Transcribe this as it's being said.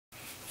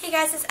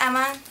Hey guys, it's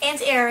Emma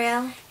and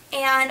Ariel,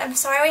 and I'm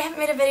sorry we haven't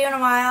made a video in a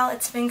while.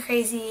 It's been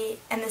crazy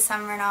in the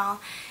summer and all,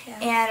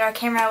 and our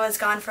camera was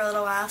gone for a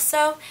little while.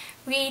 So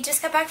we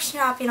just got back from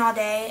shopping all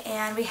day,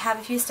 and we have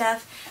a few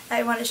stuff that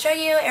we want to show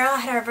you. Ariel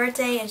had her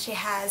birthday, and she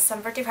has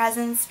some birthday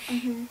presents,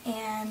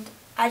 and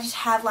I just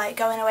have like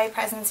going away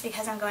presents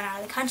because I'm going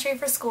out of the country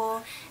for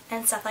school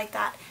and stuff like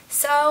that.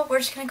 So we're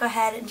just going to go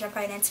ahead and jump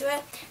right into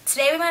it.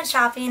 Today we went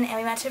shopping and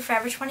we went to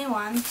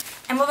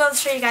Forever21, and we'll be able to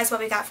show you guys what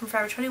we got from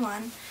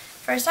Forever21.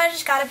 First I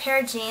just got a pair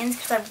of jeans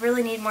because I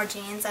really need more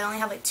jeans. I only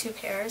have like 2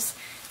 pairs.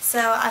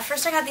 So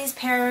first I got these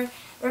pair.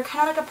 They're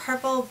kind of like a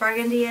purple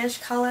burgundy-ish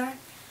color.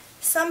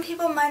 Some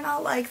people might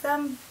not like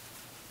them,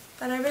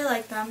 but I really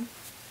like them.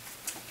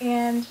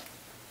 And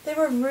they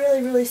were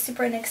really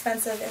super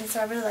inexpensive, and so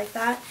I really like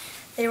that.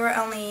 They were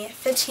only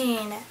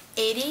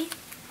 $15.80,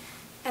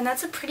 and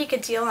that's a pretty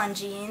good deal on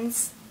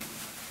jeans.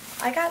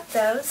 I got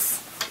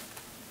those.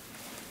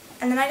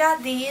 And then I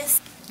got these.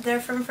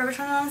 They're from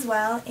Forever21 as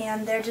well,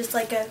 and they're just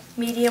like a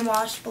medium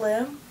wash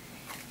blue.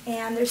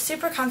 And they're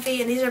super comfy,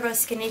 and these are both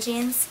skinny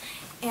jeans.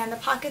 And the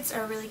pockets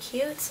are really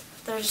cute.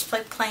 They're just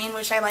like plain,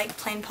 which I like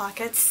plain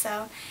pockets.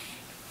 So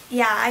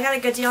yeah, I got a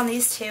good deal on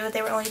these too.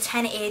 They were only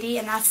 $10.80,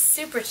 and that's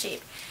super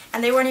cheap.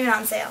 And they weren't even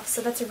on sale, so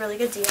that's a really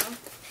good deal.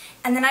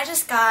 And then I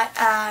just got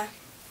a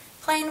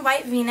plain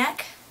white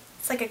v-neck.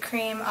 It's like a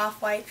cream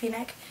off-white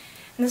v-neck.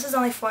 And this was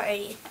only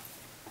 $4.80.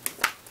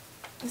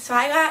 So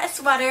I got a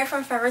sweater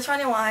from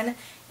Forever21,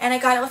 and I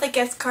got it with a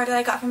gift card that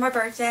I got for my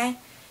birthday.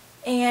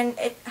 And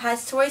it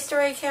has Toy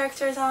Story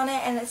characters on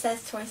it, and it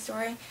says Toy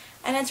Story.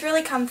 And it's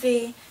really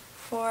comfy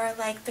for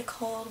like the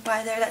cold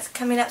weather that's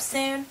coming up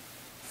soon.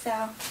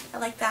 So I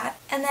like that.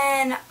 And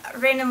then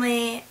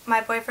randomly my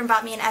boyfriend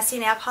bought me an Essie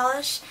nail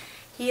polish.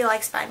 He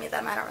likes buying me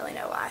them. I don't really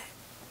know why,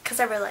 because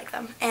I really like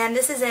them. And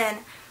this is in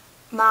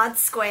Mod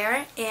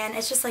Square, and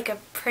it's just like a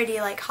pretty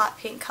like hot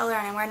pink color,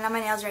 and I'm wearing it on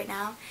my nails right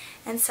now,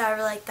 and so I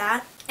really like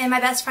that. And my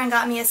best friend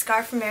got me a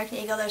scarf from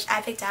EmmaNEriel that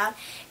I picked out.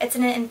 It's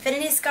an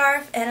infinity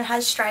scarf, and it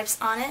has stripes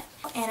on it,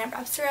 and it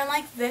wraps around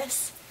like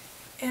this,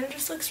 and it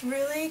just looks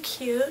really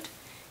cute,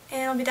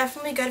 and it'll be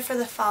definitely good for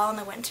the fall and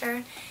the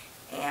winter,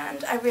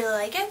 and I really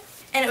like it.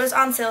 And it was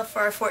on sale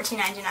for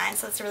 $14.99,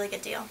 so it's a really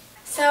good deal.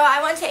 So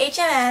I went to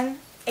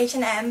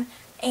H&M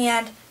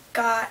and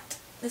got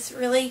this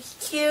really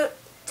cute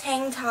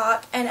tank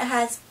top, and it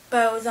has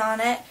bows on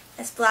it.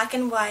 It's black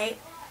and white,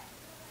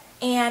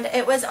 and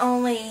it was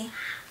only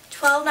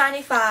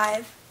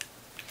 $12.95.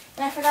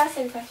 And I forgot to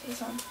say the price for this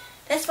one.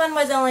 This one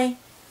was only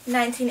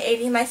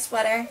 $19.80, my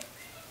sweater.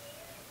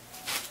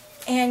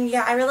 And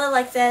yeah, I really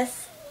like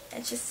this.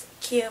 It's just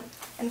cute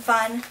and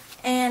fun.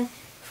 And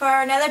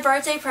for another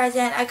birthday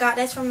present, I got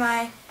this from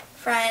my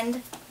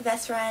friend,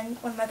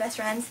 one of my best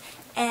friends,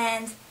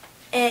 and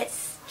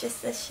it's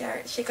just this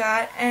shirt she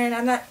got,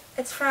 and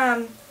it's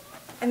from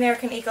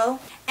EmmaNEriel.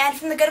 And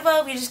from the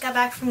Goodwill, we just got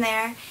back from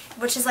there,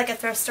 which is like a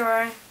thrift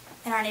store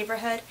in our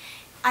neighborhood.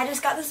 I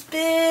just got this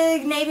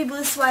big navy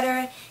blue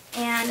sweater,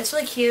 and it's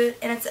really cute,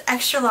 and it's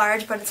extra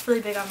large, but it's really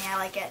big on me. I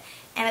like it.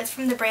 And it's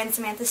from the brand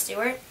Samantha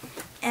Stewart.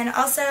 And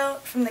also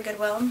from the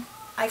Goodwill,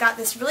 I got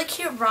this really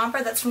cute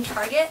romper that's from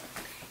Target,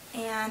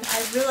 and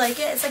I really like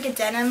it. It's like a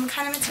denim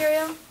kind of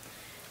material,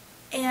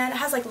 and it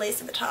has like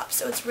lace at the top,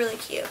 so it's really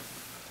cute.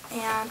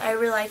 And I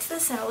really liked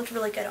this, and it looked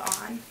really good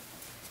on.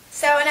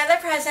 So another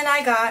present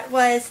I got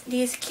was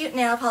these cute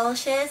nail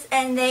polishes,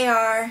 and they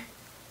are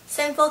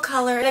simple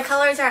color. The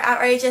colors are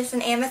outrageous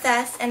and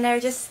amethyst, and they're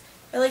just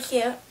really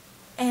cute,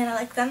 and I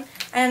like them.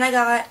 And then I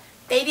got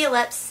baby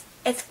lips.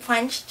 It's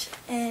quenched,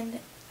 and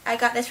I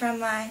got this from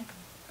my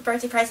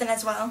birthday present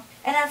as well.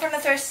 And then from the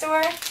thrift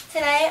store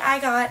today, I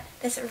got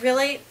this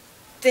really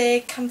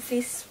big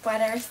comfy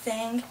sweater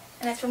thing,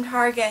 and it's from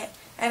Target,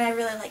 and I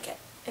really like it.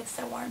 It's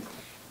so warm.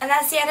 And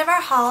that's the end of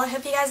our haul. I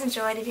hope you guys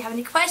enjoyed. If you have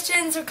any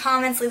questions or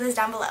comments, leave those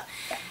down below.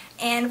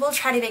 And we'll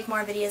try to make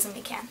more videos when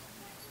we can.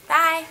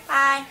 Bye!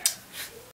 Bye!